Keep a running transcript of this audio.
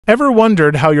Ever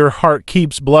wondered how your heart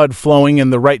keeps blood flowing in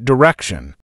the right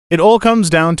direction? It all comes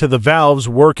down to the valves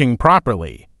working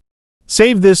properly.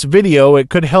 Save this video, it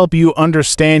could help you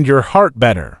understand your heart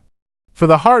better. For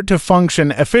the heart to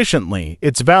function efficiently,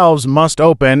 its valves must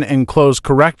open and close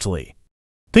correctly.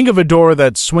 Think of a door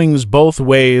that swings both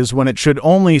ways when it should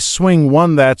only swing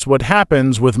one. That's what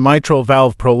happens with mitral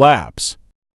valve prolapse.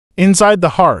 Inside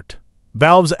the heart,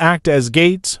 valves act as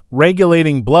gates,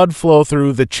 regulating blood flow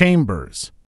through the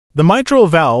chambers. The mitral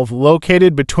valve,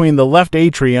 located between the left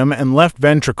atrium and left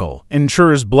ventricle,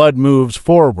 ensures blood moves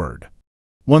forward.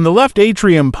 When the left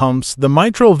atrium pumps, the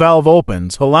mitral valve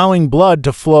opens, allowing blood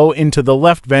to flow into the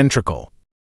left ventricle.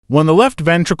 When the left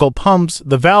ventricle pumps,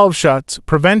 the valve shuts,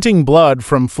 preventing blood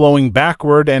from flowing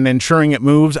backward and ensuring it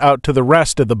moves out to the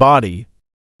rest of the body.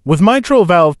 With mitral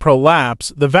valve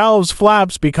prolapse, the valve's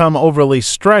flaps become overly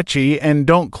stretchy and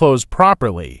don't close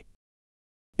properly.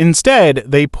 Instead,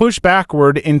 they push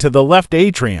backward into the left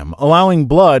atrium, allowing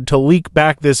blood to leak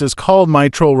back. This is called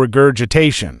mitral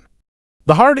regurgitation.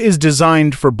 The heart is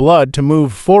designed for blood to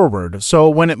move forward, so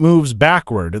when it moves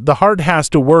backward, the heart has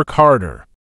to work harder.